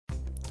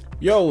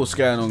Yo, what's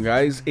going on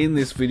guys? In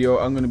this video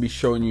I'm going to be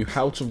showing you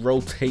how to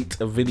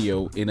rotate a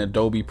video in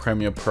Adobe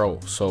Premiere Pro,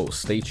 so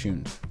stay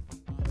tuned.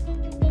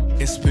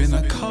 It's been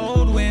a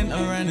cold winter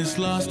and it's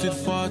lasted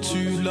far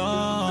too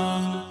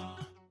long.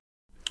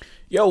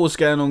 Yo, what's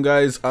going on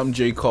guys? I'm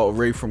Jay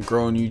Cartere from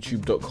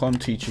growonyoutube.com,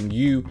 teaching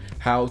you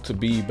how to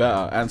be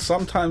better. And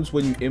sometimes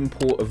when you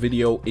import a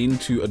video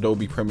into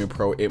Adobe Premiere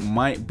Pro, it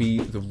might be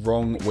the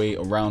wrong way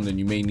around and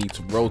you may need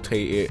to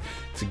rotate it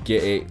to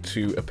get it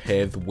to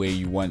appear the way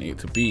you want it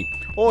to be.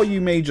 Or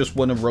you may just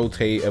want to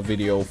rotate a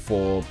video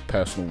for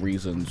personal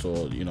reasons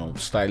or, you know,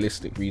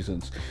 stylistic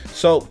reasons.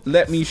 So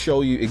let me show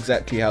you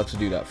exactly how to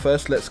do that.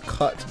 First, let's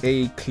cut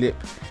a clip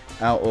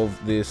out of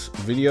this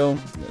video.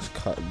 Let's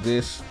cut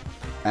this.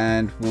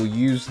 And we'll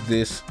use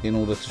this in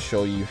order to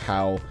show you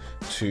how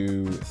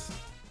to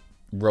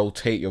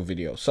rotate your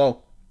video.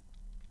 So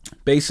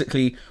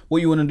basically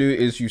what you want to do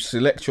is you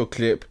select your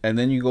clip and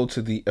then you go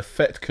to the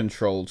effect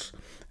controls,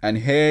 and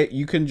here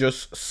you can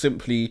just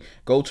simply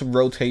go to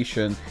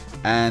rotation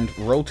and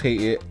rotate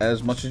it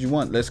as much as you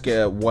want. Let's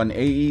get a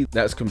 180,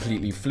 that's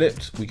completely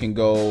flipped. We can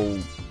go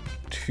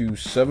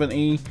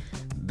 270,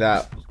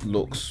 that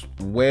looks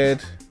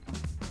weird.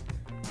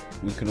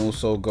 We can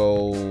also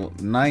go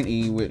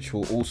 90, which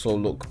will also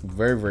look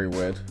very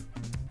weird.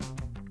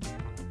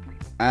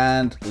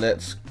 And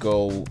let's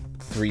go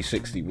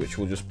 360, which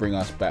will just bring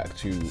us back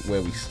to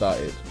where we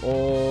started,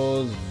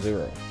 or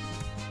 0.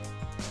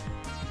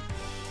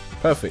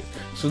 Perfect.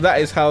 So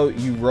that is how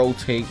you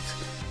rotate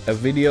a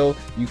video.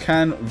 You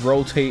can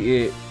rotate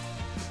it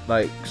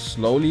like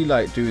slowly,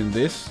 like doing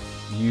this,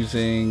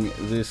 using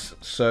this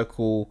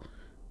circle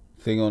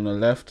thing on the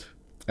left.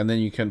 And then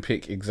you can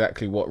pick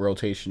exactly what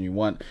rotation you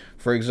want.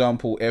 For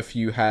example, if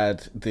you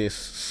had this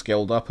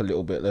scaled up a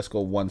little bit, let's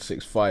go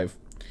 165.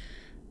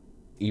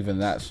 Even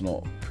that's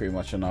not pretty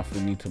much enough.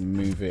 We need to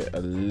move it a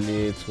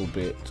little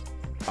bit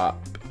up.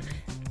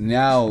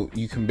 Now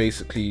you can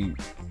basically,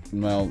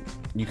 well,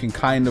 you can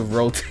kind of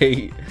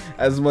rotate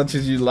as much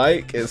as you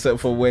like, except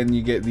for when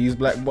you get these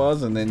black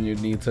bars, and then you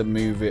need to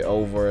move it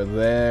over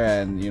there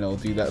and, you know,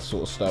 do that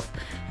sort of stuff.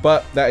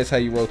 But that is how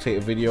you rotate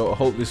a video. I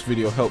hope this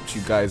video helped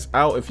you guys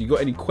out. If you got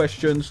any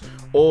questions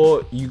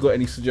or you got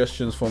any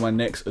suggestions for my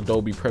next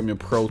Adobe Premiere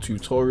Pro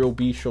tutorial,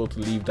 be sure to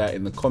leave that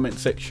in the comment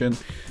section.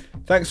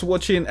 Thanks for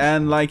watching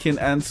and liking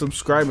and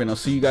subscribing. I'll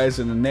see you guys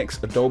in the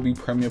next Adobe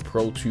Premiere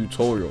Pro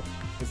tutorial.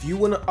 If you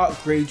want to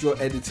upgrade your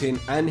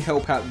editing and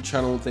help out the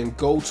channel, then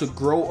go to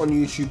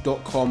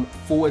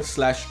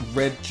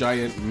growonyoutube.com/Red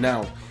Giant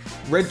now.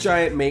 Red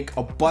Giant make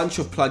a bunch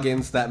of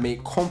plugins that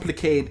make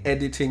complicated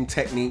editing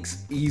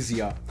techniques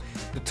easier.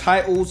 The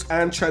titles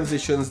and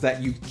transitions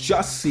that you've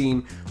just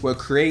seen were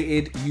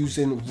created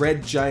using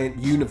Red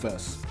Giant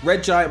Universe.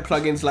 Red Giant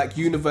plugins like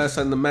Universe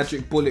and the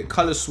Magic Bullet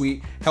Color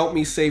Suite help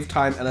me save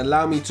time and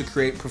allow me to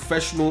create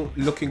professional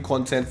looking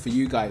content for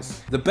you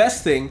guys. The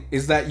best thing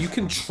is that you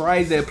can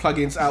try their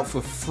plugins out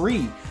for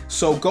free.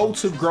 So go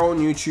to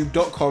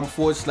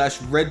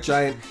growonyoutube.com/Red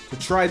Giant to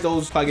try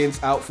those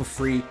plugins out for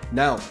free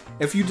now.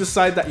 If you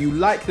decide that you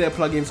like their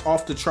plugins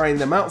after trying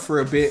them out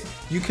for a bit,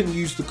 you can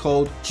use the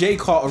code Jay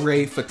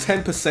Cartere for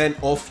 10%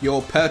 off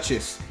your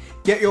purchase.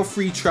 Get your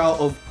free trial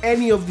of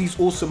any of these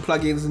awesome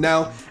plugins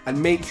now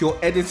and make your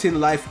editing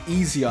life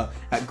easier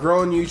at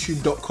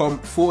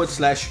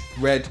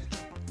growonyoutube.com/Red.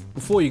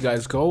 Before you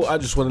guys go, I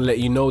just want to let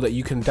you know that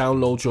you can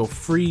download your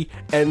free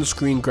end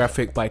screen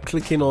graphic by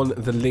clicking on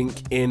the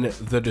link in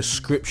the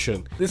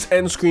description. This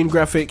end screen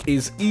graphic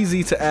is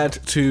easy to add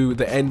to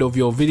the end of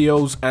your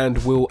videos and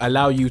will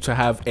allow you to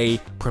have a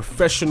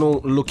professional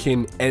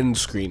looking end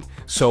screen.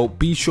 So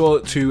be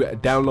sure to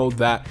download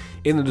that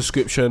in the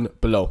description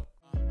below.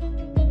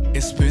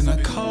 It's been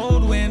a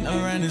cold winter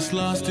and it's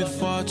lasted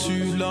far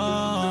too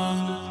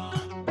long.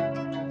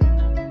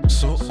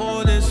 So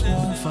all this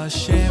warmth I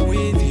share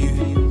with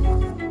you.